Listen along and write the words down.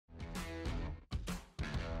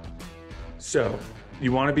So,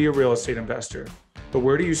 you want to be a real estate investor, but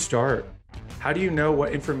where do you start? How do you know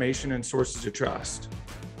what information and sources to trust?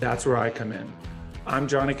 That's where I come in. I'm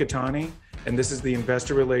Jonny Cattani, and this is the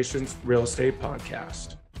Investor Relations Real Estate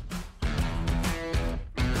Podcast.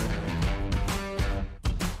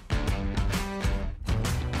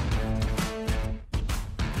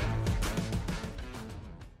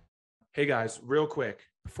 Hey guys, real quick,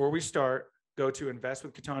 before we start, go to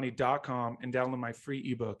investwithcattani.com and download my free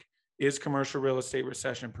ebook, Is Commercial Real Estate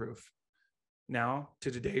Recession Proof? Now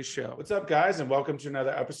to today's show. What's up, guys, and welcome to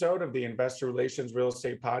another episode of the Investor Relations Real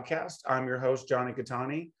Estate Podcast. I'm your host, Jonny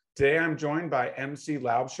Cattani. Today, I'm joined by MC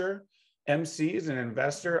Laubscher. MC is an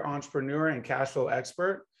investor, entrepreneur, and cashflow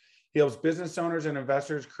expert. He helps business owners and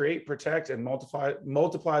investors create, protect, and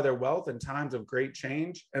multiply their wealth in times of great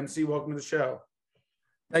change. MC, welcome to the show.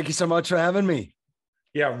 Thank you so much for having me.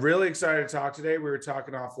 Yeah, really excited to talk today. We were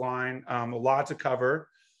talking offline, a lot to cover.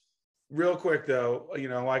 Real quick though,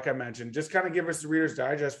 like I mentioned, just kind of give us the Reader's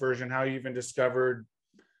Digest version, how you even discovered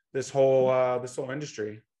this whole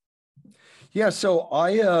industry. Yeah, so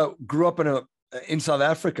I grew up in South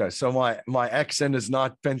Africa. So my accent is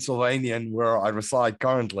not Pennsylvanian where I reside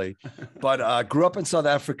currently, but grew up in South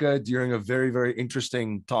Africa during a very, very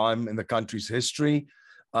interesting time in the country's history.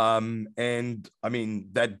 And I mean,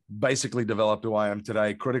 that basically developed who I am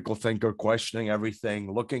today, critical thinker, questioning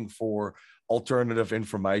everything, looking for alternative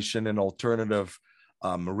information and alternative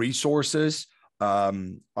resources.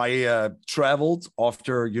 I traveled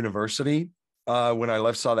after university when I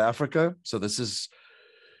left South Africa. So this is,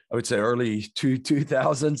 I would say, early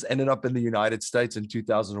 2000s, ended up in the United States in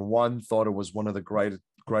 2001, thought it was one of the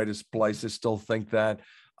greatest places, still think that.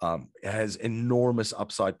 It has enormous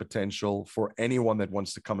upside potential for anyone that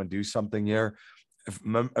wants to come and do something here. If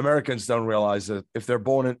Americans don't realize that if they're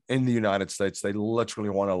born in the United States, they literally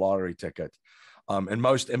want a lottery ticket. And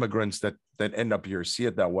most immigrants that end up here see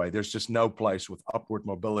it that way. There's just no place with upward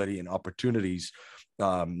mobility and opportunities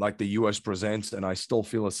like the U.S. presents. And I still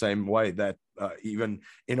feel the same way that even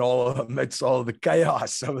in amidst all of the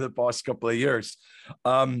chaos over the past couple of years.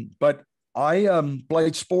 But I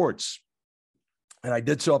played sports. And I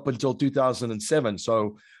did so up until 2007.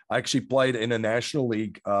 So I actually played in a national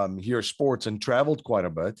league here, sports, and traveled quite a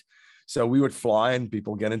bit. So we would fly and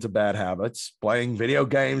people get into bad habits, playing video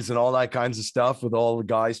games and all that kinds of stuff with all the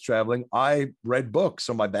guys traveling. I read books.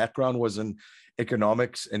 So my background was in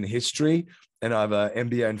economics and history, and I have an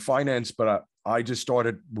MBA in finance, but I just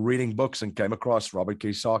started reading books and came across Robert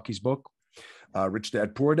Kiyosaki's book, Rich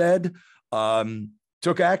Dad, Poor Dad.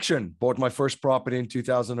 Took action, bought my first property in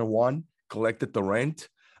 2001. Collected the rent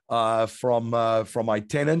from my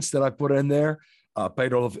tenants that I put in there,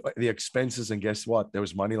 paid all of the expenses, and guess what? There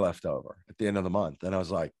was money left over at the end of the month. And I was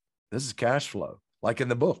like, this is cash flow, like in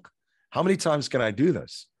the book. How many times can I do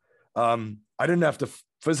this? I didn't have to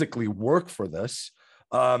physically work for this.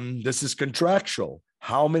 This is contractual.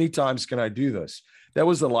 How many times can I do this? That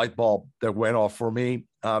was the light bulb that went off for me.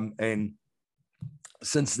 And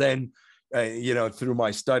since then, through my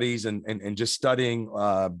studies and just studying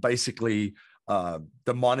basically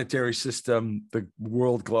the monetary system, the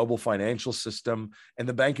world global financial system, and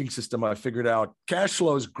the banking system, I figured out cash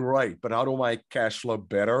flow is great, but how do I make cash flow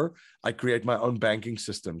better? I create my own banking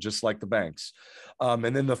system, just like the banks.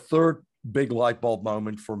 And then the third big light bulb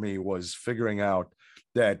moment for me was figuring out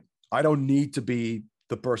that I don't need to be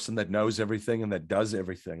the person that knows everything and that does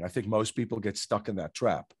everything. I think most people get stuck in that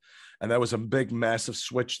trap. And that was a big, massive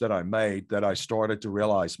switch that I made, that I started to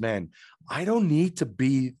realize, man, I don't need to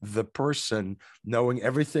be the person knowing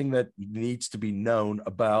everything that needs to be known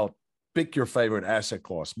about, pick your favorite asset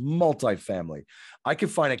class, multifamily. I can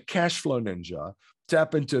find a cash flow ninja,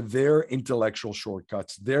 tap into their intellectual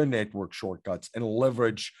shortcuts, their network shortcuts, and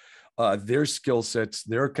leverage their skill sets,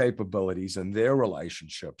 their capabilities, and their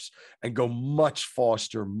relationships, and go much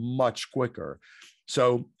faster, much quicker.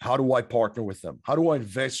 So how do I partner with them? How do I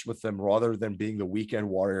invest with them rather than being the weekend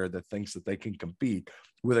warrior that thinks that they can compete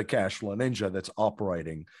with a cash flow ninja that's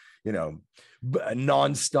operating,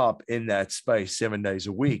 nonstop in that space 7 days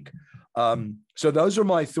a week? So those are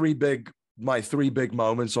my three big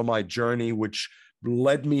moments on my journey, which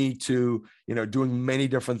led me to, doing many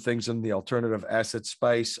different things in the alternative asset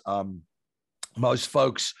space. Most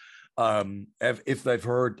folks, if they've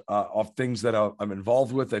heard of things that I'm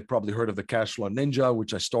involved with, they've probably heard of the Cashflow Ninja,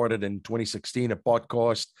 which I started in 2016, a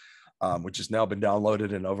podcast, which has now been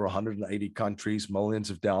downloaded in over 180 countries,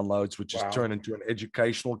 millions of downloads, which has turned into an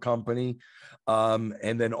educational company.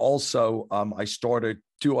 And then also I started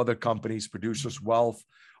two other companies, Producers Wealth,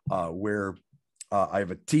 where I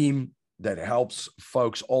have a team that helps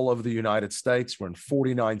folks all over the United States. We're in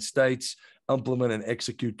 49 states. implement and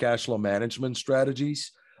execute cash flow management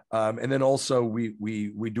strategies. And then also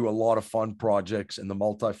we do a lot of fun projects in the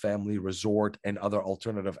multifamily, resort, and other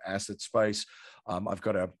alternative asset space. I've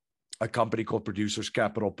got a company called Producers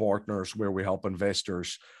Capital Partners, where we help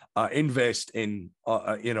investors invest in,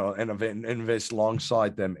 and invest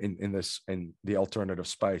alongside them in the alternative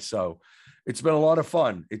space. So it's been a lot of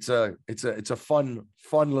fun. It's a fun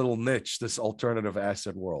little niche, this alternative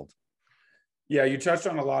asset world. Yeah, you touched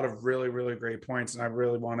on a lot of really, really great points, and I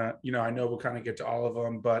really want to, I know we'll kind of get to all of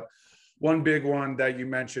them, but one big one that you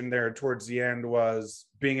mentioned there towards the end was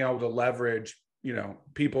being able to leverage,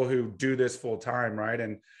 people who do this full time, right?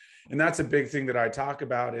 And that's a big thing that I talk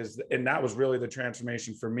about and that was really the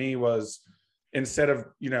transformation for me, was instead of,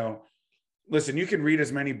 listen, you can read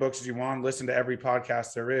as many books as you want, listen to every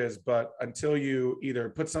podcast there is, but until you either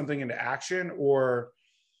put something into action or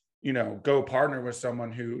go partner with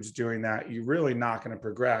someone who's doing that, you're really not going to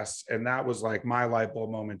progress. And that was like my light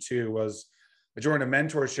bulb moment too, was I joined a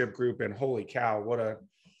mentorship group, and holy cow, what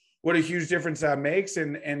a huge difference that makes.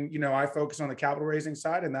 And I focus on the capital raising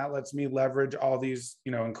side, and that lets me leverage all these,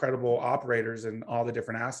 incredible operators and all the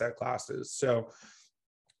different asset classes. So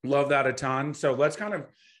love that a ton. So let's kind of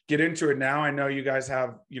get into it now. I know you guys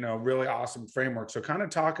have, really awesome framework. So kind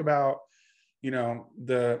of talk about,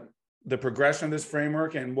 the progression of this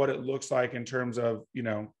framework and what it looks like in terms of,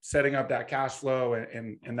 setting up that cash flow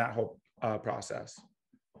and that whole process.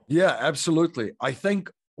 Yeah, absolutely. I think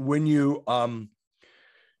when you,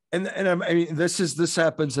 this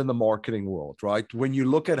happens in the marketing world, right? When you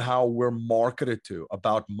look at how we're marketed to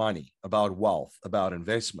about money, about wealth, about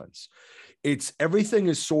investments, everything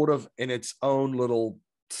is sort of in its own little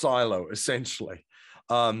silo, essentially.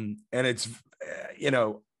 And it's,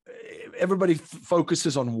 everybody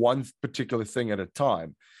focuses on one particular thing at a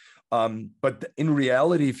time. But in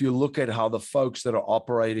reality, if you look at how the folks that are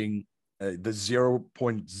operating, the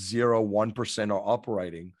 0.01% are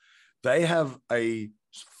operating, they have a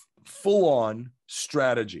full-on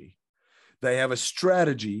strategy. They have a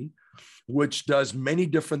strategy which does many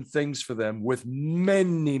different things for them with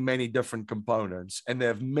many, many different components. And they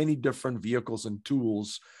have many different vehicles and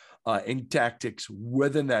tools and tactics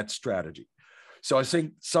within that strategy. So I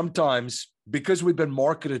think sometimes, because we've been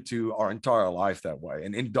marketed to our entire life that way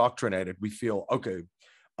and indoctrinated, we feel, okay,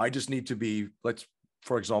 I just need to be, let's,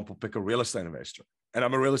 for example, pick a real estate investor. And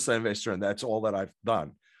I'm a real estate investor, and that's all that I've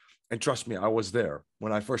done. And trust me, I was there.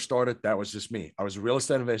 When I first started, that was just me. I was a real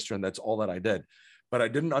estate investor, and that's all that I did. But I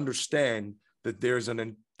didn't understand that there's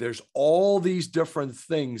all these different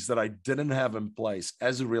things that I didn't have in place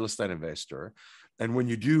as a real estate investor. And when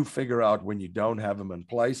you do figure out when you don't have them in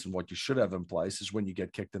place and what you should have in place is when you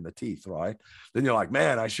get kicked in the teeth, right? Then you're like,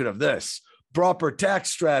 man, I should have this proper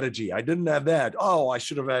tax strategy. I didn't have that. Oh, I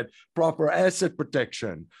should have had proper asset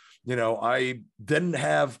protection. I didn't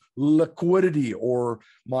have liquidity, or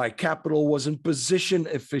my capital wasn't positioned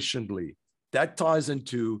efficiently. That ties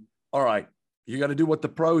into, all right, you got to do what the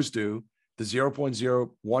pros do, the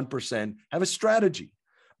 0.01%, have a strategy.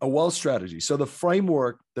 A wealth strategy. So the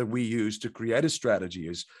framework that we use to create a strategy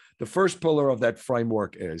is, the first pillar of that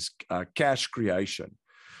framework is cash creation.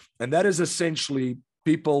 And that is essentially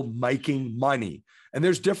people making money. And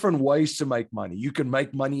there's different ways to make money. You can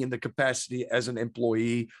make money in the capacity as an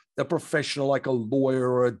employee, a professional like a lawyer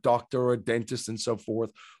or a doctor or a dentist and so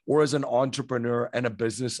forth, or as an entrepreneur and a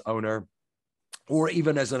business owner, or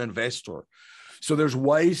even as an investor. So there's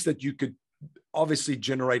ways that you could obviously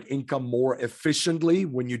generate income more efficiently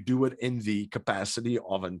when you do it in the capacity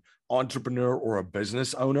of an entrepreneur or a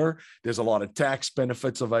business owner. There's a lot of tax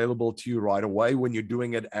benefits available to you right away. When you're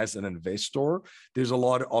doing it as an investor, there's a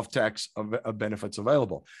lot of tax benefits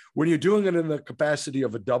available. When you're doing it in the capacity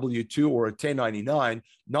of a W-2 or a 1099,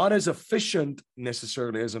 not as efficient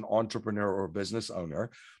necessarily as an entrepreneur or a business owner,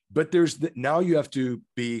 but now you have to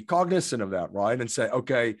be cognizant of that, right? And say,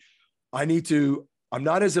 okay, I'm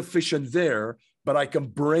not as efficient there, but I can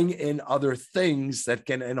bring in other things that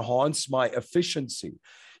can enhance my efficiency.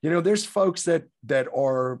 There's folks that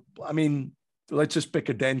are, let's just pick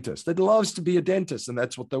a dentist that loves to be a dentist, and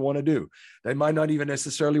that's what they want to do. They might not even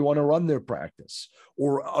necessarily want to run their practice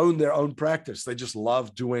or own their own practice. They just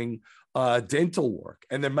love doing dental work,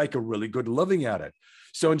 and they make a really good living at it.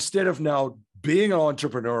 So instead of now being an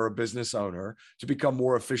entrepreneur or a business owner to become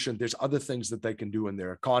more efficient, there's other things that they can do in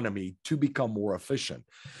their economy to become more efficient.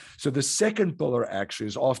 So the second pillar actually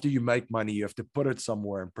is, after you make money, you have to put it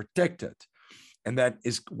somewhere and protect it. And that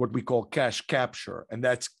is what we call cash capture. And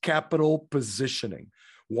that's capital positioning.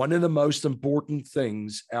 One of the most important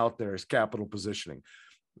things out there is capital positioning.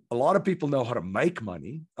 A lot of people know how to make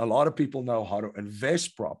money. A lot of people know how to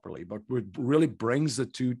invest properly, but what really brings the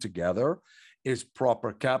two together is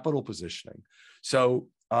proper capital positioning. So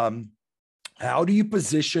how do you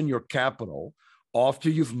position your capital after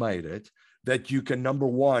you've made it that you can, number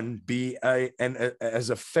one, be as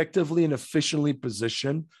effectively and efficiently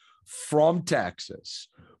positioned from taxes,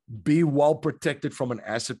 be well protected from an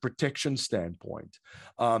asset protection standpoint,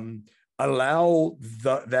 allow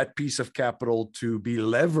that piece of capital to be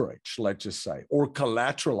leveraged, let's just say, or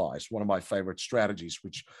collateralized, one of my favorite strategies,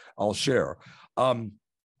 which I'll share.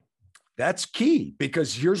 That's key,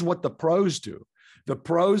 because here's what the pros do. The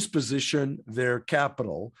pros position their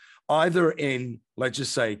capital either in, let's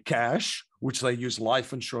just say, cash, which they use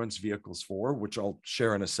life insurance vehicles for, which I'll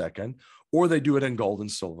share in a second, or they do it in gold and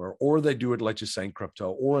silver, or they do it, let's just say, in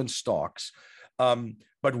crypto or in stocks.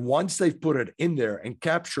 But once they've put it in there and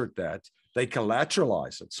captured that, they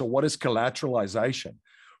collateralize it. So what is collateralization?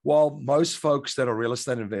 Well, most folks that are real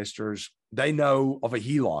estate investors, they know of a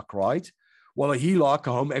HELOC, right? Well, a HELOC,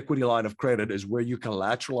 a home equity line of credit, is where you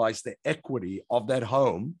collateralize the equity of that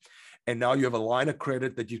home. And now you have a line of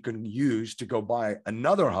credit that you can use to go buy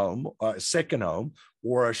another home, a second home,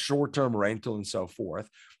 or a short-term rental and so forth.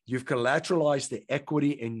 You've collateralized the equity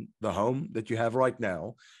in the home that you have right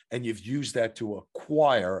now, and you've used that to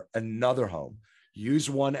acquire another home. Use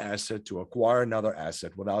one asset to acquire another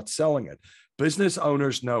asset without selling it. Business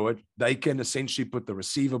owners know it. They can essentially put the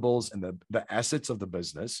receivables and the assets of the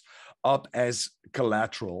business up as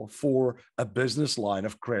collateral for a business line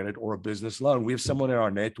of credit or a business loan. We have someone in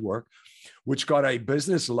our network which got a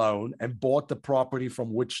business loan and bought the property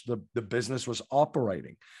from which the business was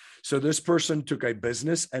operating. So this person took a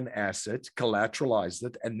business and asset, collateralized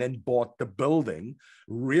it, and then bought the building,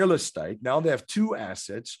 real estate. Now they have two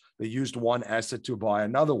assets. They used one asset to buy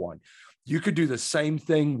another one. You could do the same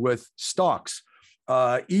thing with stocks.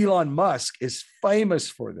 Elon Musk is famous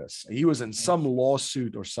for this. He was in some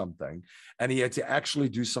lawsuit or something, and he had to actually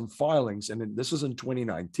do some filings. And this was in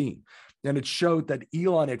 2019. And it showed that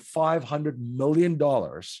Elon had $500 million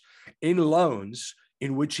in loans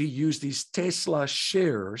in which he used these Tesla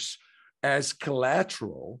shares as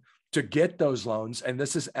collateral to get those loans. And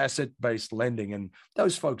this is asset-based lending. And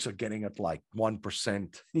those folks are getting it like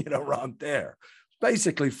 1%, around there.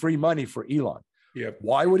 Basically free money for Elon. Yep.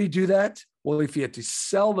 Why would he do that? Well, if he had to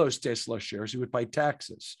sell those Tesla shares, he would pay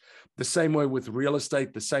taxes. The same way with real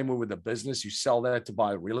estate, the same way with a business, you sell that to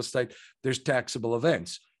buy real estate, there's taxable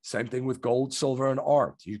events. Same thing with gold, silver, and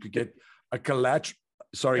art. You could get a collateral.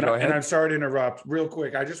 Sorry, go ahead. And I'm sorry to interrupt real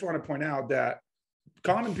quick. I just want to point out that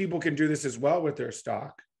common people can do this as well with their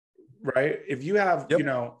stock, right? If you have,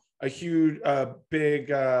 a huge,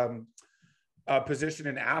 big position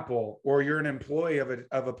in Apple, or you're an employee of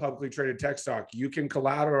a publicly traded tech stock, you can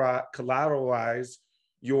collateralize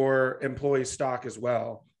your employee stock as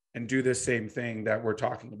well and do this same thing that we're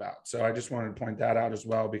talking about. So I just wanted to point that out as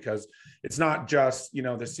well, because it's not just,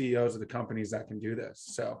 the CEOs of the companies that can do this.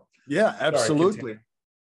 So yeah, absolutely.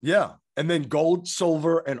 Yeah. And then gold,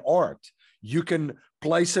 silver, and art. You can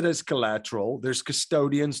place it as collateral. There's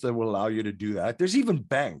custodians that will allow you to do that. There's even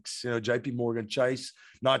banks, JP Morgan Chase,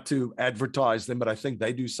 not to advertise them, but I think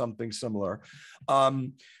they do something similar.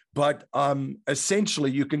 But essentially,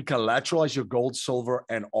 you can collateralize your gold, silver,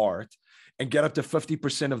 and art and get up to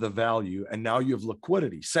 50% of the value. And now you have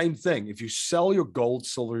liquidity. Same thing. If you sell your gold,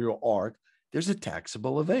 silver, your art, there's a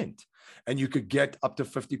taxable event. And you could get up to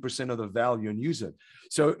 50% of the value and use it.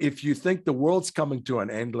 So if you think the world's coming to an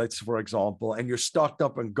end, for example, and you're stocked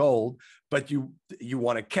up in gold, but you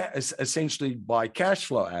want to essentially buy cash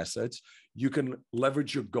flow assets, you can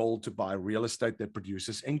leverage your gold to buy real estate that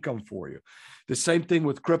produces income for you. The same thing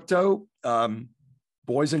with crypto.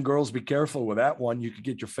 Boys and girls, be careful with that one. You could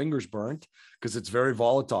get your fingers burnt because it's very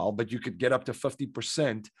volatile, but you could get up to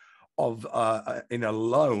 50% of in a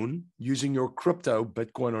loan using your crypto,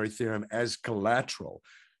 Bitcoin or Ethereum as collateral.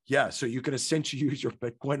 Yeah, so you can essentially use your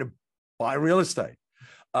Bitcoin to buy real estate.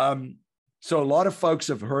 So a lot of folks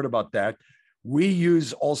have heard about that. We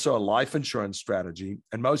use also a life insurance strategy,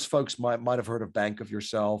 and most folks might have heard of Bank of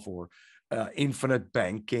Yourself or infinite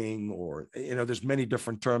banking, or there's many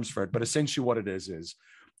different terms for it. But essentially, what it is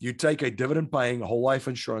you take a dividend-paying whole life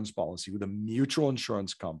insurance policy with a mutual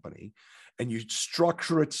insurance company, and you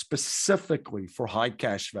structure it specifically for high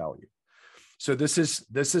cash value. So this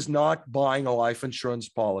is not buying a life insurance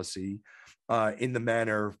policy in the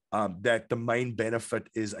manner that the main benefit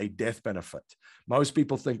is a death benefit. Most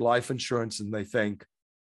people think life insurance and they think,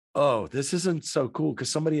 oh, this isn't so cool because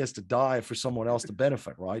somebody has to die for someone else to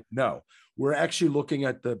benefit, right? No, we're actually looking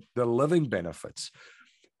at the living benefits.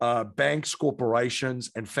 banks,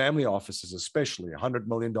 corporations, and family offices, especially $100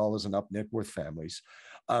 million and up net worth families,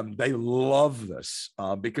 they love this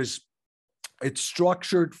because it's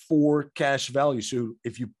structured for cash value. So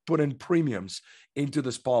if you put in premiums into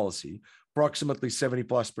this policy, approximately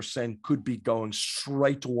 70+% could be going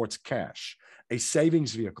straight towards cash, a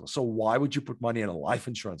savings vehicle. So why would you put money in a life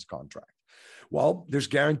insurance contract? Well, there's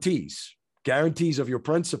guarantees of your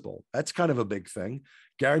principal. That's kind of a big thing.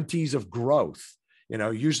 Guarantees of growth.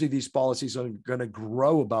 Usually these policies are going to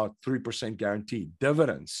grow about 3% guaranteed.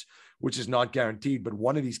 Dividends, which is not guaranteed, but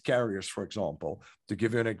one of these carriers, for example, to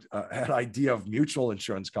give you an idea of mutual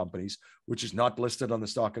insurance companies, which is not listed on the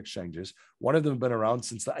stock exchanges, one of them have been around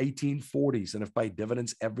since the 1840s and have paid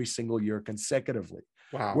dividends every single year consecutively.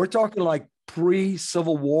 Wow. We're talking like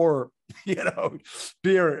pre-Civil War,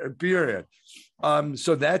 period.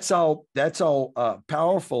 So that's how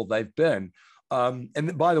powerful they've been.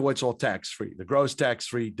 And by the way, it's all tax-free. The gross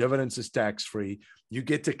tax-free, dividends is tax-free. You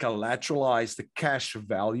get to collateralize the cash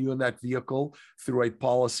value in that vehicle through a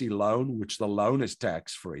policy loan, which the loan is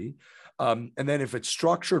tax-free. And then if it's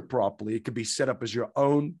structured properly, it could be set up as your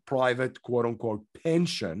own private, quote unquote,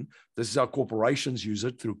 pension. This is how corporations use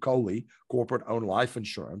it through COLI, corporate-owned life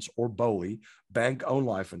insurance, or BOLI, bank-owned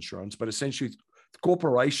life insurance. But essentially,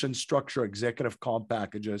 corporations structure executive comp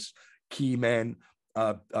packages, key men,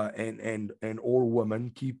 and or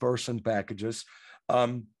women, key person packages.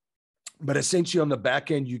 But essentially on the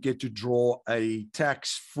back end, you get to draw a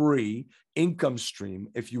tax-free income stream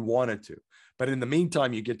if you wanted to. But in the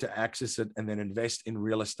meantime, you get to access it and then invest in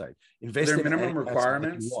real estate. Are there minimum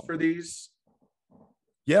requirements for these?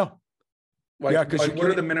 Yeah. What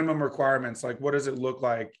are the minimum requirements? Like, what does it look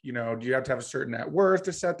like? Do you have to have a certain net worth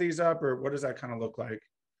to set these up, or what does that kind of look like?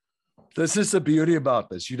 This is the beauty about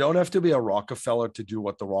this. You don't have to be a Rockefeller to do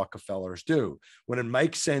what the Rockefellers do. When it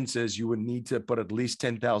makes sense is you would need to put at least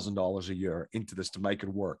 $10,000 a year into this to make it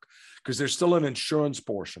work, because there's still an insurance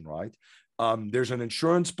portion, right? There's an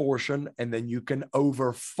insurance portion, and then you can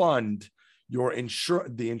overfund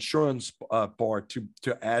the insurance part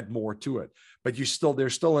to add more to it. But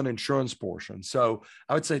there's still an insurance portion. So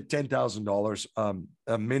I would say $10,000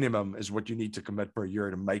 a minimum is what you need to commit per year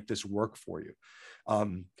to make this work for you.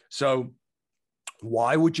 So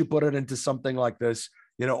why would you put it into something like this?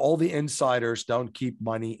 All the insiders don't keep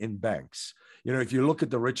money in banks. If you look at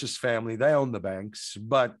the richest family, they own the banks,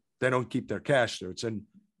 but they don't keep their cash there. It's in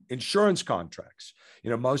insurance contracts.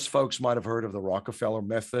 Most folks might have heard of the Rockefeller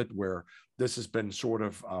method, where this has been sort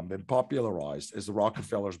of been popularized as the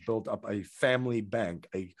Rockefellers built up a family bank,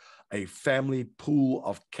 a family pool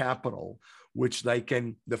of capital, which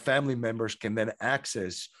the family members can then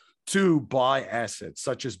access to buy assets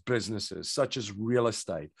such as businesses, such as real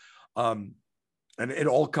estate. And it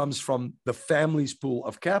all comes from the family's pool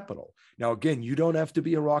of capital. Now, again, you don't have to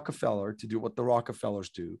be a Rockefeller to do what the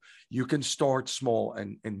Rockefellers do. You can start small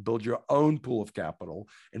and build your own pool of capital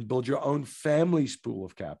and build your own family's pool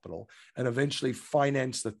of capital and eventually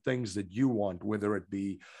finance the things that you want, whether it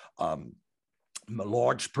be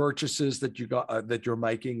large purchases that you're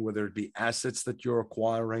making, whether it be assets that you're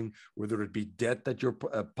acquiring, whether it be debt that you're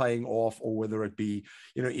paying off, or whether it be,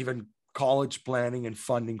 even college planning and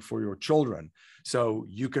funding for your children. So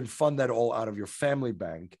you can fund that all out of your family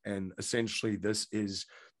bank. And essentially this is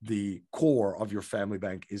the core of your family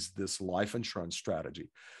bank, is this life insurance strategy.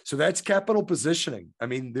 So that's capital positioning. I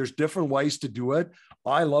mean, there's different ways to do it.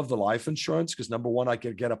 I love the life insurance because, number one, I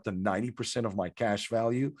can get up to 90% of my cash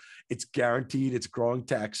value. It's guaranteed, it's growing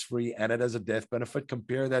tax-free, and it has a death benefit.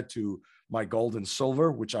 Compare that to my gold and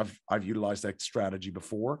silver, which I've utilized that strategy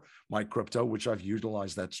before, my crypto, which I've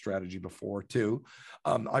utilized that strategy before too.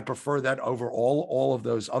 I prefer that over all of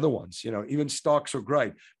those other ones. Even stocks are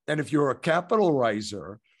great. And if you're a capital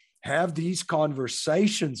raiser, have these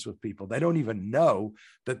conversations with people. They don't even know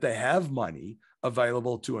that they have money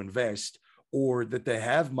available to invest, or that they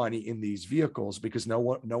have money in these vehicles, because no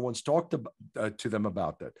one's talked to them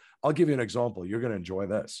about that. I'll give you an example. You're going to enjoy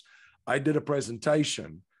this. I did a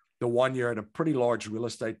presentation the one year at a pretty large real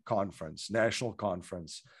estate conference, national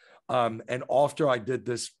conference. And after I did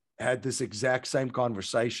this, had this exact same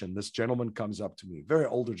conversation, this gentleman comes up to me, very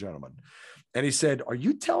older gentleman. And he said, "Are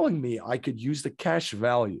you telling me I could use the cash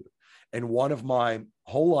value in one of my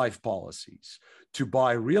whole life policies to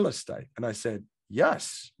buy real estate?" And I said,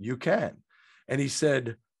 "Yes, you can." And he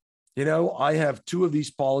said, "I have two of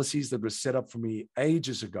these policies that were set up for me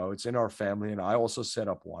ages ago. It's in our family, and I also set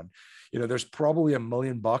up one. There's probably $1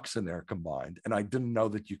 million in there combined, and I didn't know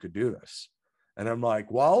that you could do this." And I'm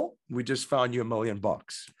like, "Well, we just found you $1 million."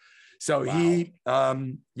 So wow.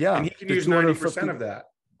 And he can use 90% of that,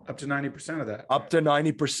 up to 90% of that. Up to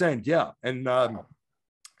 90%, yeah. And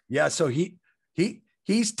Yeah. So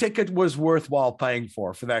his ticket was worthwhile paying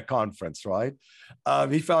for that conference, right?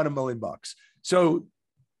 He found $1 million. So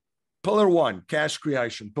pillar 1, cash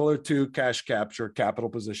creation. Pillar 2, cash capture, capital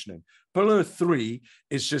positioning. Pillar 3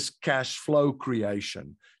 is just cash flow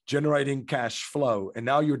creation, generating cash flow. And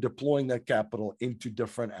now you're deploying that capital into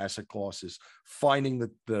different asset classes, finding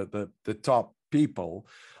the top people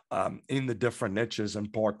in the different niches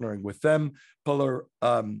and partnering with them. Pillar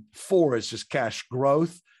 4 is just cash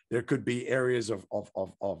growth. There could be areas of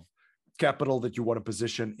capital that you want to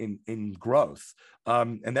position in growth.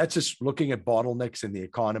 And that's just looking at bottlenecks in the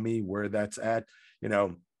economy, where that's at,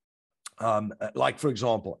 like, for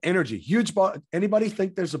example, energy, anybody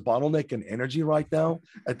think there's a bottleneck in energy right now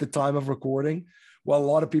at the time of recording? Well, a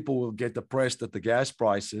lot of people will get depressed at the gas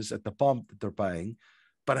prices at the pump that they're paying.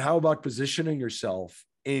 But how about positioning yourself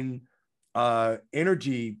in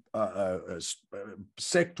energy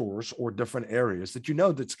sectors or different areas that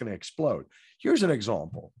that's going to explode? Here's an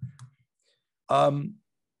example.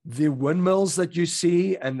 The windmills that you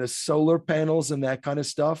see and the solar panels and that kind of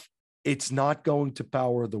stuff, it's not going to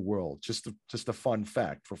power the world. Just a fun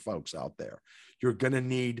fact for folks out there. You're going to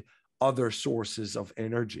need other sources of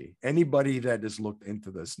energy. Anybody that has looked into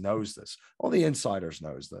this knows this. All the insiders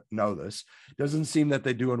know this. Doesn't seem that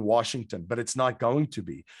they do in Washington, but it's not going to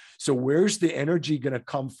be. So where's the energy going to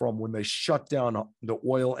come from when they shut down the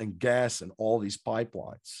oil and gas and all these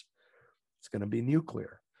pipelines? It's going to be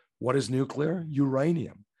nuclear. What is nuclear?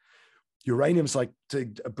 Uranium. Uranium's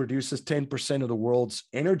produces 10% of the world's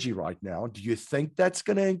energy right now. Do you think that's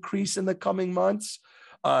going to increase in the coming months?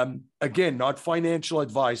 Again, not financial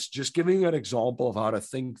advice, just giving you an example of how to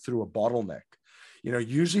think through a bottleneck.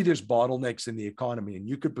 Usually there's bottlenecks in the economy, and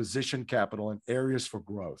you could position capital in areas for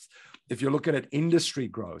growth. If you're looking at industry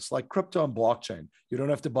growth, like crypto and blockchain, you don't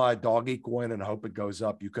have to buy a doggy coin and hope it goes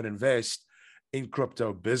up. You can invest in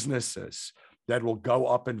crypto businesses that will go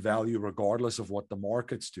up in value regardless of what the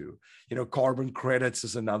markets do. Carbon credits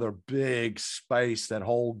is another big space, that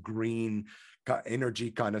whole green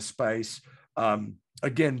energy kind of space.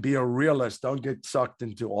 Again, be a realist. Don't get sucked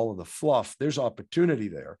into all of the fluff. There's opportunity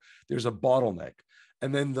there. There's a bottleneck.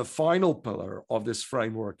 And then the final pillar of this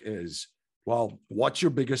framework is, well, what's your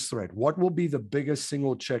biggest threat? What will be the biggest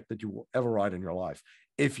single check that you will ever write in your life?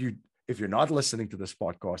 If you're not listening to this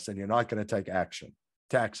podcast, then you're not going to take action.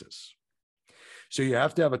 Taxes. So you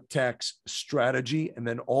have to have a tax strategy, and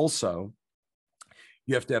then also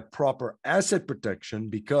you have to have proper asset protection,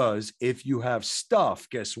 because if you have stuff,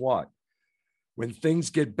 guess what? When things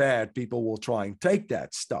get bad, people will try and take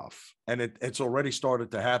that stuff. And it's already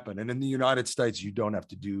started to happen. And in the United States, you don't have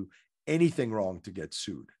to do anything wrong to get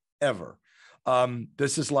sued, ever.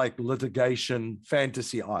 This is like litigation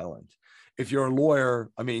fantasy island. If you're a lawyer,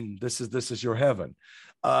 this is your heaven.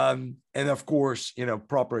 And of course,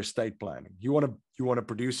 proper estate planning. You want to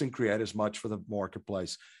produce and create as much for the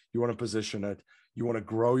marketplace. You want to position it. You want to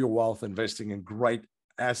grow your wealth, investing in great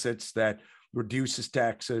assets that reduces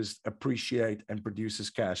taxes, appreciate, and produces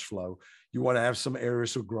cash flow. You want to have some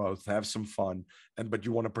areas of growth, have some fun, but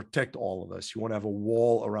you want to protect all of this. You want to have a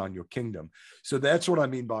wall around your kingdom. So that's what I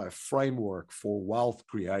mean by a framework for wealth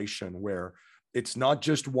creation, where it's not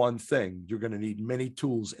just one thing. You're going to need many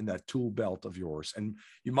tools in that tool belt of yours. And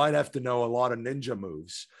you might have to know a lot of ninja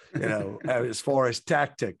moves, as far as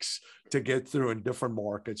tactics to get through in different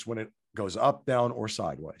markets when it goes up, down, or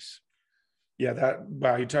sideways. Yeah,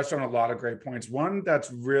 you touched on a lot of great points. One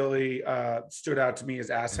that's really stood out to me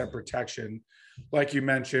is asset protection. Like you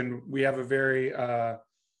mentioned, we have a very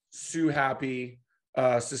sue happy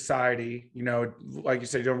society. Like you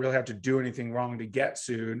said, you don't really have to do anything wrong to get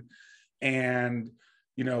sued. And,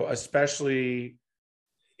 especially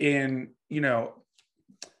in,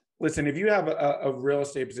 listen, if you have a real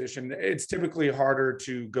estate position, it's typically harder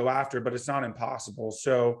to go after, but it's not impossible.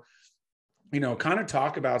 So, kind of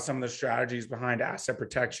talk about some of the strategies behind asset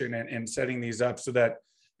protection and setting these up so that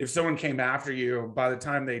if someone came after you, by the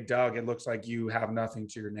time they dug, it looks like you have nothing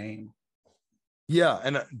to your name. Yeah.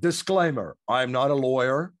 And a disclaimer, I'm not a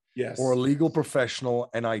lawyer. Yes. Or a legal professional,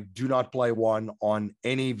 and I do not play one on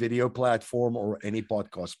any video platform or any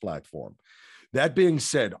podcast platform. That being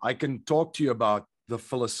said, I can talk to you about the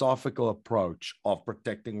philosophical approach of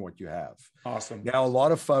protecting what you have. Awesome. Now, a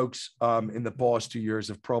lot of folks in the past 2 years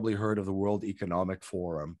have probably heard of the World Economic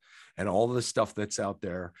Forum and all the stuff that's out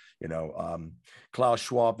there. Klaus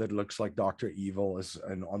Schwab, that looks like Dr. Evil, is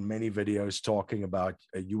on many videos talking about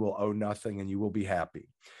you will owe nothing and you will be happy.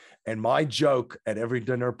 And my joke at every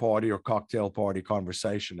dinner party or cocktail party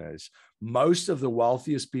conversation is, most of the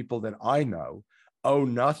wealthiest people that I know owe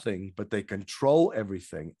nothing, but they control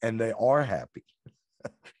everything and they are happy.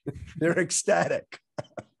 They're ecstatic.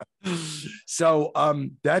 So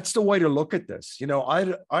that's the way to look at this. You know,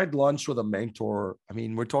 I'd lunch with a mentor. I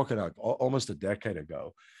mean, we're talking like almost a decade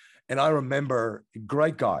ago. And I remember,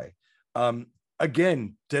 great guy.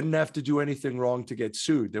 Again, didn't have to do anything wrong to get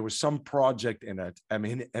sued. There was some project in it. I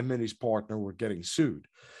mean, him and his partner were getting sued.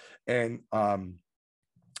 And I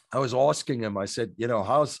was asking him, I said, you know,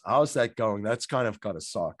 how's that going? That's kind of got to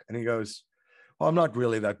suck. And he goes, well, I'm not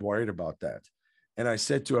really that worried about that. And I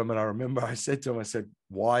said to him, and I remember I said to him, I said,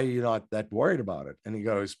 why are you not that worried about it? And he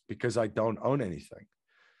goes, because I don't own anything.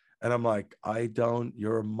 And I'm like,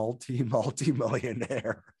 you're a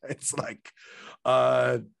multi-millionaire. It's like,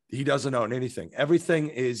 he doesn't own anything. Everything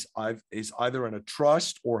is either in a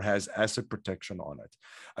trust or has asset protection on it.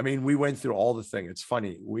 I mean, we went through all the thing. It's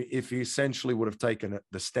funny. If he essentially would have taken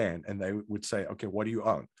the stand and they would say, okay, what do you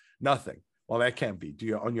own? Nothing. Well, that can't be. Do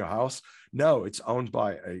you own your house? No, it's owned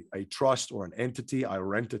by a trust or an entity. I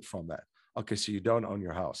rent it from that. Okay, so you don't own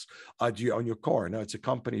your house. Do you own your car? No, it's a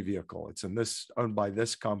company vehicle. It's owned by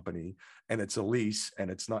this company, and it's a lease,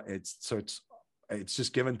 and it's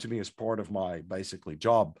just given to me as part of my basically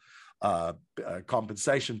job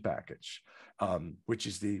compensation package, which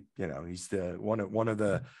is he's the one of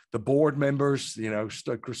the board members. You know,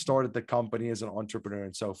 started the company as an entrepreneur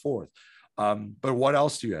and so forth. But what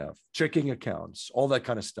else do you have? Checking accounts, all that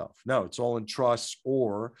kind of stuff. No, it's all in trusts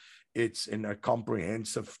or it's in a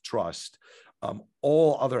comprehensive trust.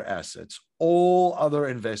 All other assets, all other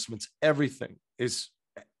investments, everything is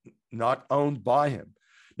not owned by him.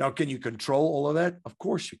 Now, can you control all of that? Of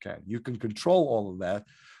course you can. You can control all of that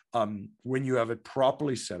when you have it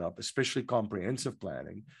properly set up, especially comprehensive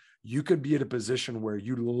planning. You could be in a position where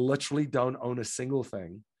you literally don't own a single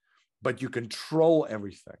thing, but you control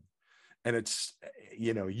everything. And it's,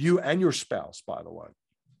 you and your spouse, by the way,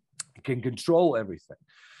 can control everything.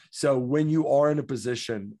 So when you are in a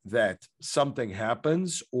position that something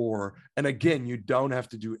happens, and again, you don't have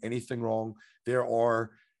to do anything wrong. There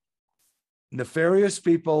are nefarious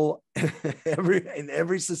people in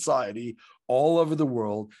every society all over the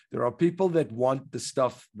world. There are people that want the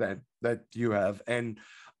stuff that you have. And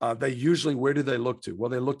they usually, where do they look to?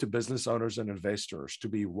 Well, they look to business owners and investors to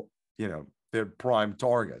be, their prime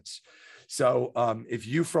targets. So if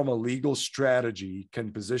you, from a legal strategy,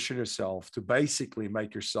 can position yourself to basically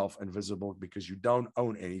make yourself invisible because you don't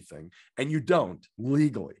own anything, and you don't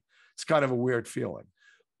legally, it's kind of a weird feeling,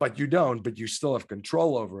 but you still have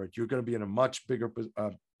control over it. You're going to be in a much bigger,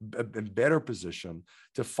 better position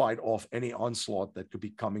to fight off any onslaught that could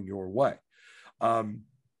be coming your way.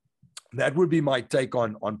 That would be my take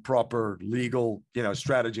on proper legal,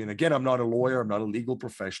 strategy. And again, I'm not a lawyer, I'm not a legal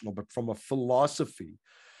professional, but from a philosophy,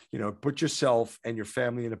 put yourself and your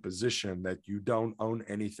family in a position that you don't own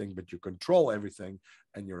anything, but you control everything,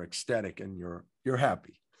 and you're ecstatic and you're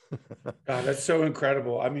happy. God, that's so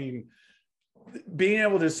incredible. I mean, being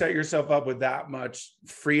able to set yourself up with that much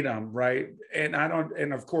freedom, right? And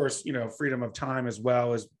of course, freedom of time as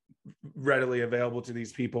well is readily available to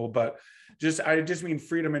these people, but I just mean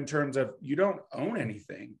freedom in terms of you don't own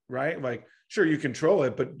anything, right? Like, sure, you control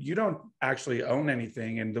it, but you don't actually own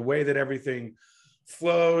anything. And the way that everything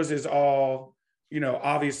flows is all,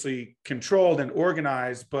 obviously controlled and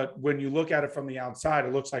organized, but when you look at it from the outside,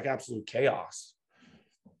 it looks like absolute chaos.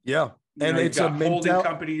 Yeah. And it's got holding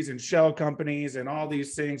companies and shell companies and all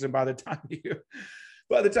these things. And by the time you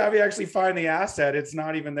actually find the asset, it's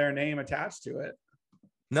not even their name attached to it.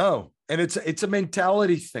 No. And it's a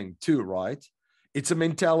mentality thing too, right? It's a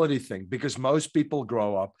mentality thing because most people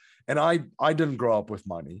grow up, and I didn't grow up with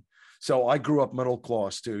money. So I grew up middle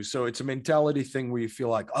class too. So it's a mentality thing where you feel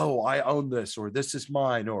like, oh, I own this, or this is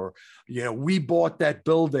mine, or, we bought that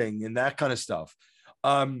building and that kind of stuff.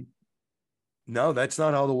 No, that's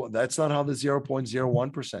not how the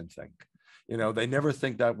 0.01% think. They never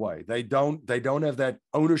think that way. They don't have that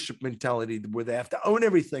ownership mentality where they have to own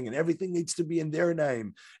everything and everything needs to be in their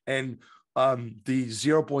name. And the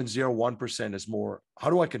 0.01% is more, how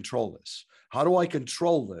do I control this? How do I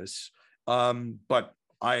control this? But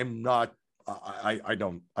I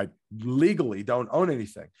legally don't own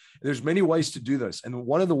anything. There's many ways to do this. And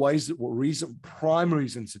one of the prime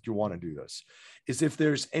reasons that you want to do this is if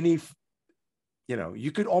there's any,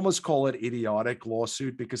 you could almost call it idiotic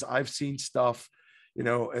lawsuit, because I've seen stuff,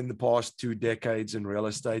 in the past 2 decades in real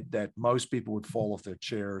estate that most people would fall off their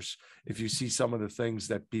chairs if you see some of the things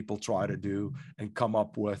that people try to do and come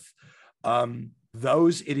up with.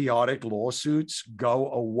 Those idiotic lawsuits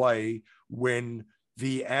go away when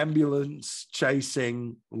the ambulance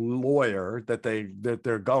chasing lawyer that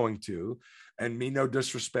they're going to, and mean no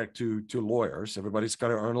disrespect to lawyers, everybody's got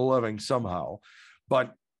to earn a living somehow,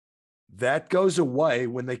 but that goes away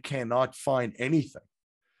when they cannot find anything.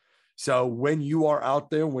 So when you are out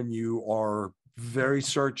there, when you are very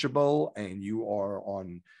searchable and you are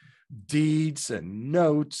on deeds and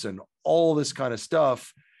notes and all this kind of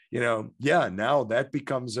stuff, now that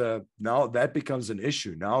becomes an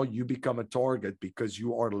issue. Now you become a target because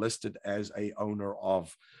you are listed as a owner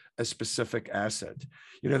of a specific asset.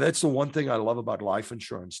 That's the one thing I love about life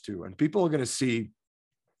insurance too. And people are going to see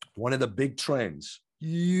one of the big trends,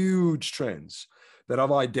 huge trends that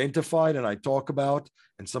I've identified and I talk about.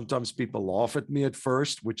 And sometimes people laugh at me at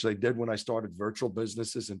first, which they did when I started virtual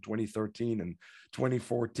businesses in 2013 and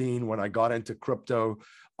 2014, when I got into crypto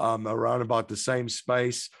around about the same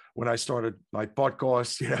space, when I started my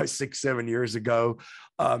podcast, 6-7 years ago.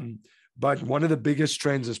 But one of the biggest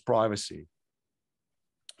trends is privacy.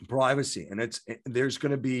 And there's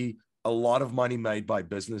going to be a lot of money made by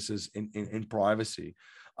businesses in privacy.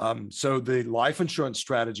 So the life insurance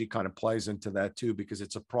strategy kind of plays into that too, because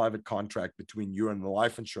it's a private contract between you and the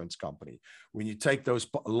life insurance company. When you take those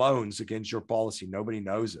loans against your policy, nobody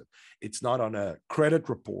knows it. It's not on a credit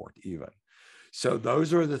report even. So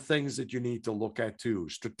those are the things that you need to look at too,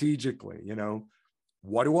 strategically.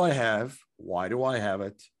 What do I have? Why do I have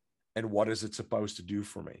it? And what is it supposed to do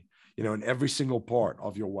for me? In every single part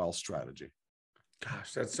of your wealth strategy.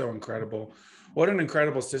 Gosh, that's so incredible. What an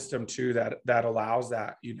incredible system too, that allows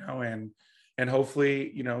that, and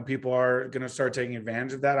hopefully, people are going to start taking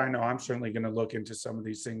advantage of that. I know I'm certainly going to look into some of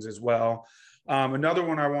these things as well. Another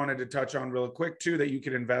one I wanted to touch on real quick too, that you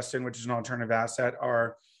could invest in, which is an alternative asset,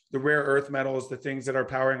 are the rare earth metals, the things that are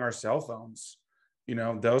powering our cell phones.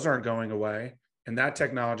 Those aren't going away, and that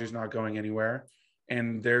technology is not going anywhere.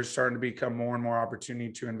 And there's starting to become more and more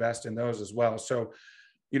opportunity to invest in those as well. So,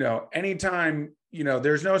 anytime,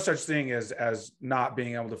 there's no such thing as not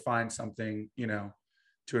being able to find something,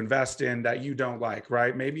 to invest in that you don't like,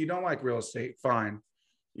 right? Maybe you don't like real estate, fine.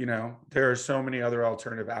 There are so many other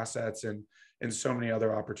alternative assets and so many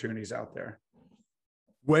other opportunities out there.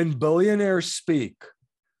 When billionaires speak,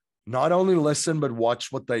 not only listen, but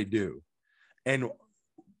watch what they do. And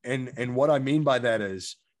what I mean by that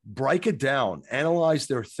is break it down, analyze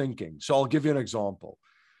their thinking. So I'll give you an example.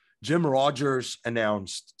 Jim Rogers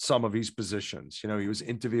announced some of his positions. He was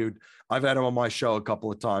interviewed. I've had him on my show a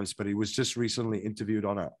couple of times, but he was just recently interviewed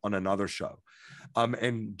on another show.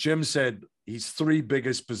 And Jim said his 3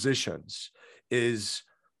 biggest positions is,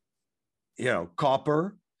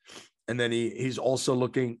 copper. And then he's also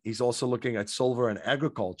looking at silver and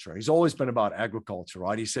agriculture. He's always been about agriculture,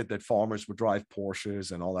 right? He said that farmers would drive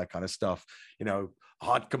Porsches and all that kind of stuff.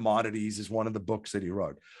 Hot Commodities is one of the books that he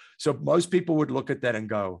wrote. So most people would look at that and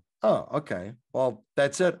go, oh, okay, well,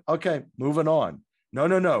 that's it. Okay, moving on.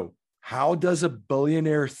 No. How does a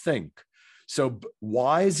billionaire think? So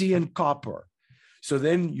why is he in copper? So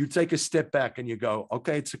then you take a step back and you go,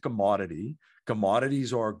 okay, it's a commodity.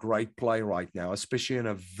 Commodities are a great play right now, especially in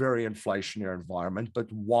a very inflationary environment.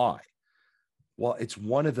 But why? Well, it's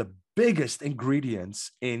one of the biggest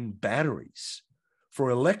ingredients in batteries for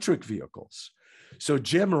electric vehicles. So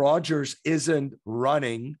Jim Rogers isn't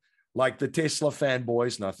running like the Tesla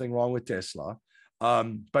fanboys, nothing wrong with Tesla,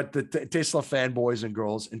 but the Tesla fanboys and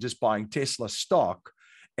girls, and just buying Tesla stock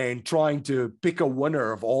and trying to pick a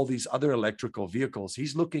winner of all these other electrical vehicles.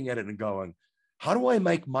 He's looking at it and going, how do I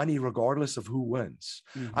make money regardless of who wins?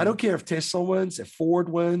 Mm-hmm. I don't care if Tesla wins, if Ford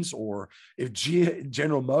wins, or if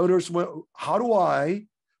General Motors wins. How do I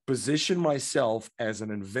position myself as an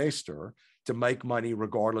investor to make money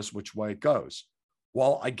regardless which way it goes?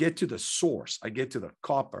 Well, I get to the source, I get to the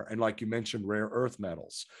copper, and like you mentioned, rare earth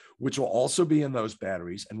metals, which will also be in those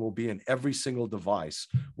batteries and will be in every single device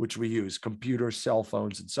which we use, computers, cell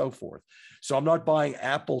phones, and so forth. So I'm not buying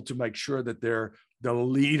Apple to make sure that they're the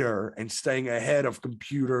leader and staying ahead of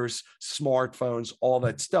computers, smartphones, all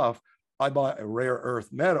that stuff. I buy rare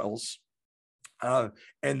earth metals, and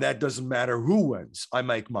that doesn't matter who wins. I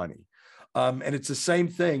make money. And it's the same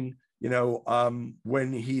thing,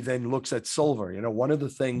 when he then looks at silver. One of the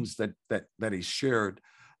things that he shared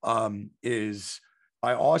is,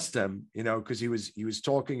 I asked him, because he was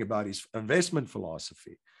talking about his investment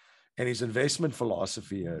philosophy. And his investment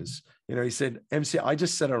philosophy is, he said, MC, I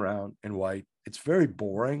just sit around and wait. It's very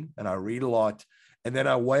boring, and I read a lot. And then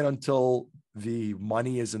I wait until the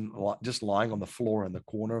money isn't just lying on the floor in the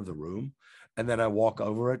corner of the room. And then I walk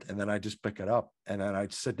over it, and then I just pick it up, and then I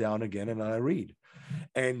sit down again and I read.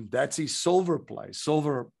 And that's his silver play.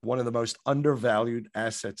 Silver, one of the most undervalued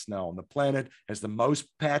assets now on the planet, has the most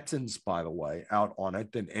patents, by the way, out on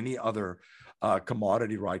it than any other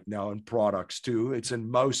commodity right now, and products too. It's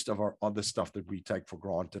in most of our other stuff that we take for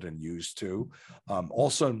granted and use too.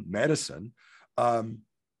 Also in medicine.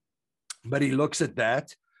 But he looks at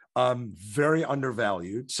that. very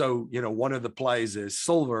undervalued. So, one of the plays is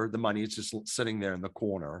silver, the money is just sitting there in the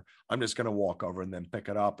corner. I'm just going to walk over and then pick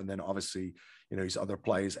it up. And then obviously, these other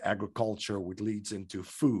plays, agriculture, which leads into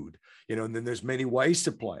food, and then there's many ways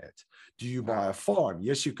to play it. Do you buy a farm?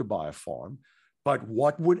 Yes, you could buy a farm, but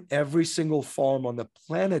what would every single farm on the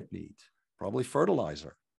planet need? Probably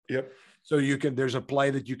fertilizer. Yep. So there's a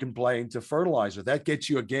play that you can play into fertilizer. That gets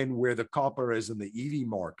you again where the copper is in the EV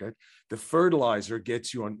market. The fertilizer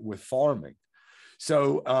gets you on with farming.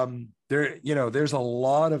 So there's a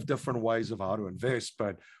lot of different ways of how to invest.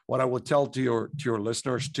 But what I will tell to your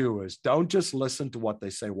listeners too is don't just listen to what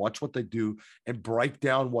they say, watch what they do and break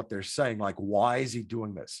down what they're saying. Like, why is he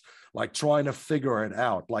doing this? Like trying to figure it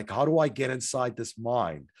out. Like, how do I get inside this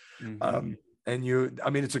mind? Mm-hmm.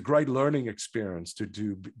 It's a great learning experience to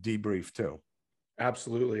do debrief too.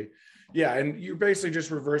 Absolutely. Yeah. And you're basically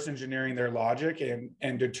just reverse engineering their logic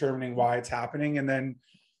and determining why it's happening. And then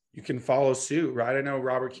you can follow suit, right? I know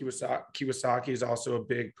Robert Kiyosaki is also a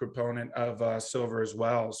big proponent of silver as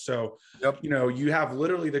well. So, yep. You have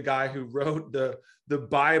literally the guy who wrote the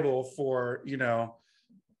Bible for,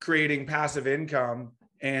 creating passive income,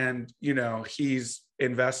 and, he's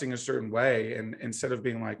investing a certain way. And instead of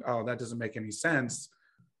being like, oh, that doesn't make any sense,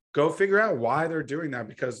 go figure out why they're doing that.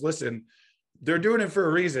 Because listen, they're doing it for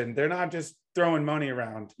a reason. They're not just throwing money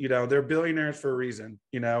around, they're billionaires for a reason,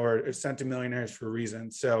 or centimillionaires for a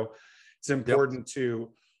reason. So it's important to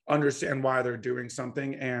understand why they're doing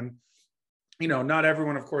something. And, not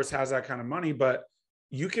everyone, of course, has that kind of money, but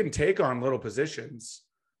you can take on little positions.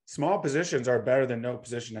 Small positions are better than no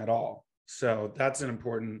position at all. So that's an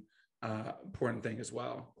important thing as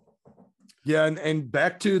well. Yeah. And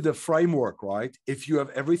back to the framework, right? If you have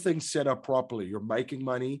everything set up properly, you're making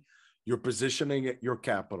money, you're positioning your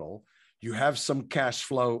capital, you have some cash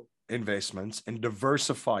flow investments and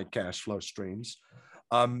diversified cash flow streams,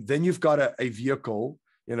 then you've got a vehicle,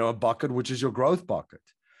 a bucket, which is your growth bucket.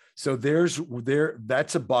 So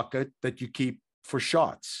that's a bucket that you keep for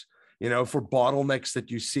shots, for bottlenecks that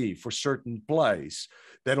you see, for certain plays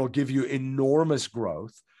that'll give you enormous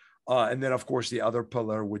growth. And then, of course, the other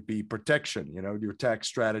pillar would be protection, your tax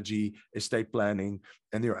strategy, estate planning,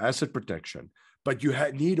 and your asset protection. But you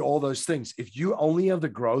need all those things. If you only have the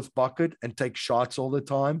growth bucket and take shots all the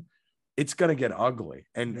time, it's going to get ugly.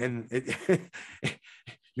 And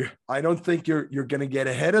I don't think you're going to get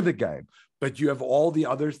ahead of the game, but you have all the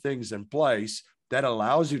other things in place that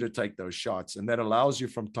allows you to take those shots, and that allows you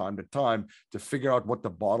from time to time to figure out what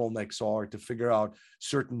the bottlenecks are, to figure out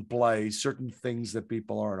certain plays, certain things that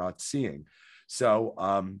people are not seeing. So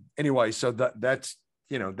anyway, so that's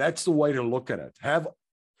the way to look at it.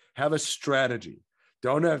 Have a strategy.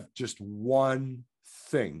 Don't have just one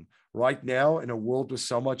thing. Right now, in a world with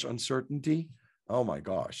so much uncertainty, oh my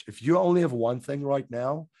gosh, if you only have one thing right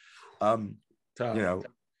now,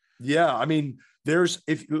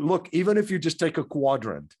 even if you just take a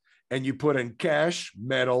quadrant and you put in cash,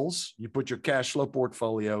 metals, you put your cash flow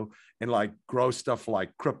portfolio and like grow stuff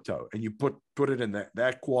like crypto, and you put it in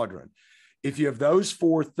that quadrant. If you have those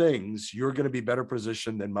four things, you're going to be better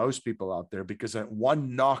positioned than most people out there, because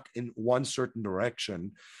one knock in one certain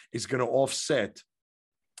direction is going to offset,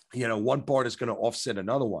 one part is going to offset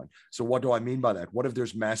another one. So what do I mean by that? What if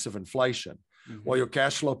there's massive inflation? Mm-hmm. Well, your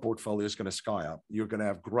cash flow portfolio is going to sky up. You're going to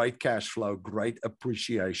have great cash flow, great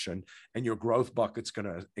appreciation, and your growth bucket's going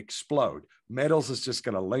to explode. Metals is just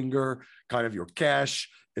going to linger. Kind of your cash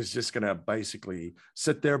is just going to basically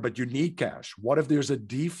sit there, but you need cash. What if there's a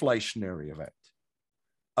deflationary event?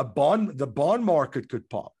 The bond market could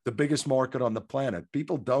pop, the biggest market on the planet.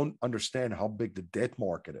 People don't understand how big the debt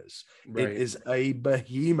market is. Right. It is a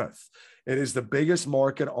behemoth. It is the biggest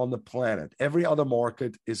market on the planet. Every other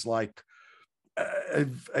market is like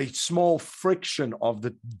a small friction of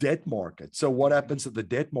the debt market. So what happens at the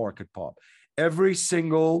debt market pop? Every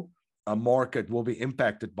single market will be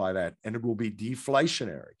impacted by that, and it will be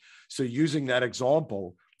deflationary. So using that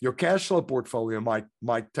example, your cash flow portfolio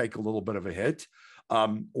might take a little bit of a hit,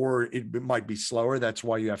 or it might be slower. That's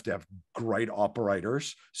why you have to have great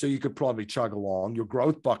operators. So you could probably chug along. Your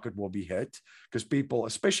growth bucket will be hit because people,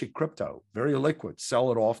 especially crypto, very liquid,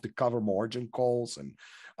 sell it off to cover margin calls and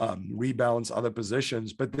rebalance other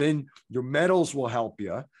positions. But then your metals will help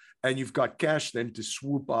you, and you've got cash then to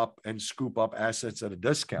swoop up and scoop up assets at a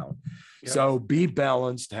discount. Yep. So be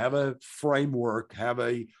balanced, have a framework, have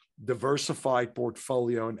a diversified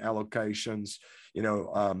portfolio and allocations.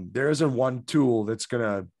 There isn't one tool that's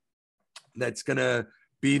gonna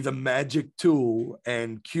be the magic tool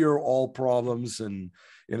and cure all problems and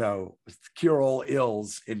cure all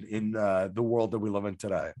ills in the world that we live in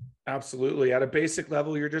today. Absolutely. At a basic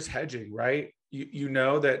level, you're just hedging, right? you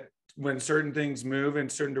know that when certain things move in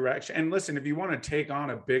certain direction, and listen, if you want to take on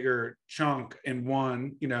a bigger chunk in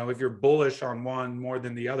one, if you're bullish on one more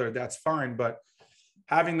than the other, that's fine. But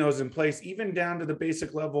having those in place, even down to the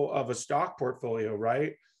basic level of a stock portfolio,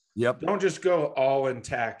 right? Yep. Don't just go all in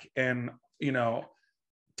tech and,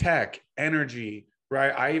 tech, energy,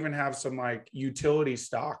 right? I even have some like utility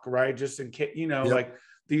stock, right? Just in case, like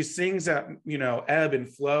these things that, ebb and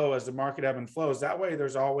flow as the market ebb and flows. That way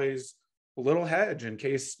there's always a little hedge in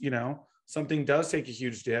case, something does take a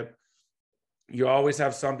huge dip. You always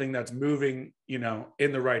have something that's moving, in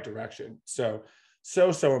the right direction. So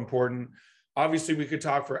important. Obviously we could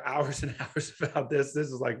talk for hours and hours about this. This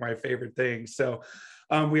is like my favorite thing. So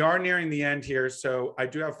we are nearing the end here. So I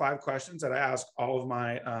do have 5 questions that I ask all of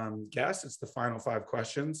my guests. It's the final 5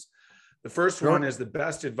 questions. The first one is the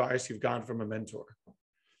best advice you've gotten from a mentor.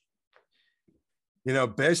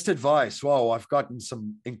 Best advice. Wow, I've gotten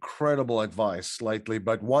some incredible advice lately,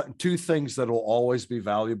 but 2 things that will always be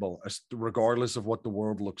valuable, regardless of what the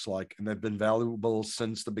world looks like. And they've been valuable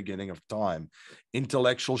since the beginning of time: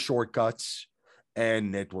 intellectual shortcuts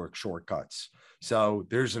and network shortcuts. So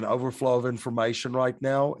there's an overflow of information right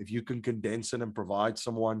now. If you can condense it and provide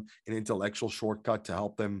someone an intellectual shortcut to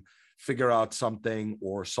help them figure out something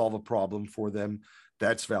or solve a problem for them,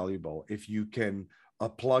 that's valuable. If you can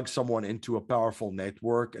plug someone into a powerful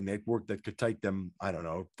network, a network that could take them,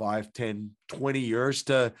 5, 10, 20 years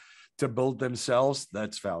to build themselves,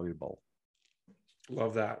 that's valuable.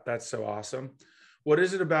 Love that. That's so awesome. What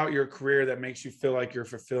is it about your career that makes you feel like you're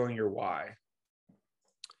fulfilling your why?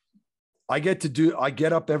 I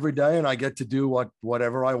get up every day and I get to do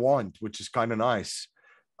whatever I want, which is kind of nice.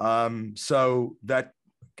 So that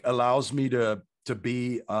allows me to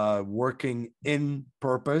be working in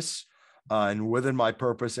purpose and within my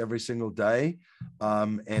purpose every single day.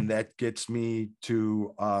 And that gets me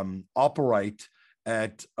to operate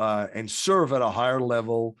at and serve at a higher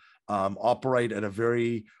level, operate at a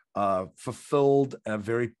very fulfilled, a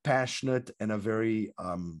very passionate, and a very,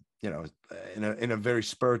 in a very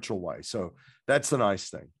spiritual way. So that's the nice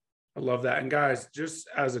thing. I love that. And guys, just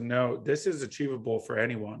as a note, this is achievable for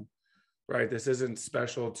anyone, right? This isn't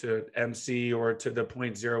special to MC or to the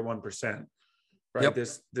 0.01%, right? Yep.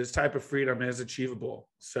 This type of freedom is achievable.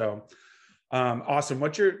 So awesome.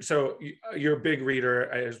 You're a big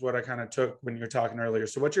reader is what I kind of took when you were talking earlier.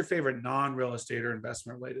 So what's your favorite non-real estate or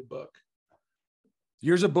investment related book?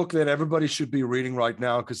 Here's a book that everybody should be reading right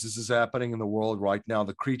now, because this is happening in the world right now: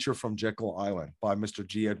 The Creature from Jekyll Island by Mr.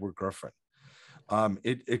 G. Edward Griffin.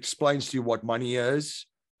 It explains to you what money is,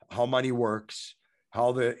 how money works,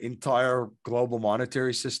 how the entire global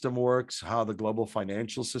monetary system works, how the global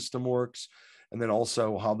financial system works, and then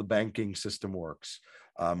also how the banking system works.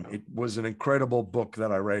 It was an incredible book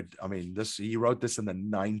that I read. He wrote this in the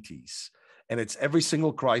 90s, and it's every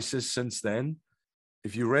single crisis since then.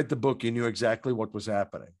 If you read the book, you knew exactly what was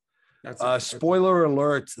happening. Spoiler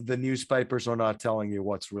alert, the newspapers are not telling you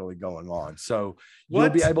what's really going on. So you'll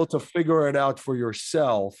be able to figure it out for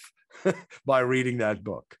yourself by reading that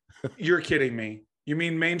book. You're kidding me. You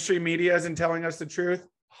mean mainstream media isn't telling us the truth?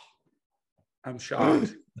 I'm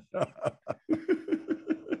shocked.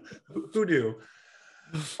 Who knew?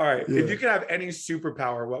 All right. Yeah. If you could have any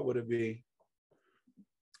superpower, what would it be?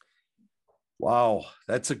 Wow,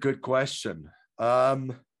 that's a good question.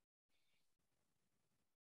 The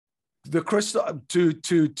crystal,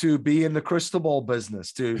 to be in the crystal ball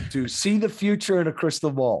business, to see the future in a crystal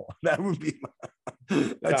ball. That would be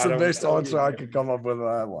that's the best answer I could come up with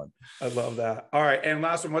on that one. I love that. All right, and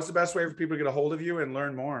last one: what's the best way for people to get a hold of you and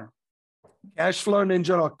learn more?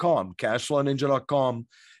 Cashflowninja.com. Cashflowninja.com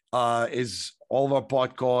is all of our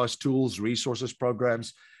podcasts, tools, resources,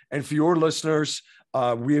 programs. And for your listeners,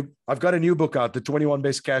 I've got a new book out, The 21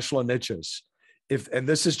 Best Cashflow Niches. And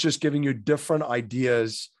this is just giving you different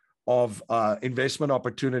ideas of investment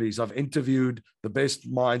opportunities. I've interviewed the best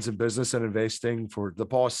minds in business and investing for the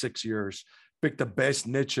past 6 years, picked the best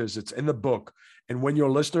niches. It's in the book. And when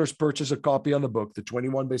your listeners purchase a copy on the book, The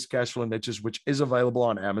 21 Best Cashflow Niches, which is available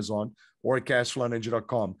on Amazon or at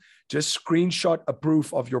cashflowninja.com, just screenshot a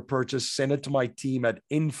proof of your purchase, send it to my team at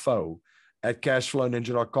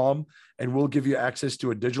info@cashflowninja.com, and we'll give you access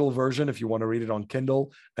to a digital version if you want to read it on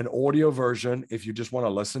Kindle, an audio version if you just want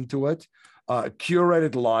to listen to it, a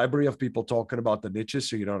curated library of people talking about the niches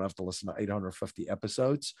so you don't have to listen to 850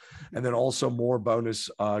 episodes, and then also more bonus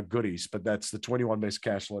goodies. But that's the 21 Best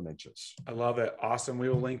Cashflow Niches. I love it. Awesome. We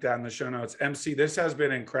will link that in the show notes. MC, this has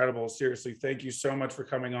been incredible. Seriously, thank you so much for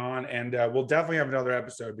coming on. And we'll definitely have another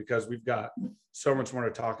episode because we've got so much more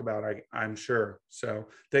to talk about, I'm sure. So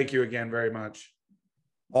thank you again very much.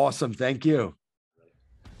 Awesome. Thank you.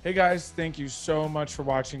 Hey guys, thank you so much for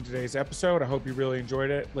watching today's episode. I hope you really enjoyed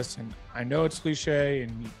it. Listen, I know it's cliche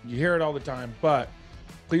and you hear it all the time, but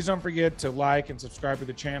please don't forget to like and subscribe to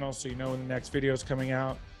the channel so you know when the next video is coming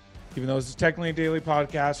out. Even though this is technically a daily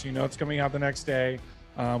podcast, you know it's coming out the next day.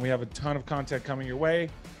 We have a ton of content coming your way.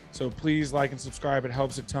 So please like and subscribe. It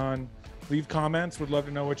helps a ton. Leave comments. Would love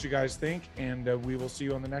to know what you guys think. And we will see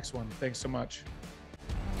you on the next one. Thanks so much.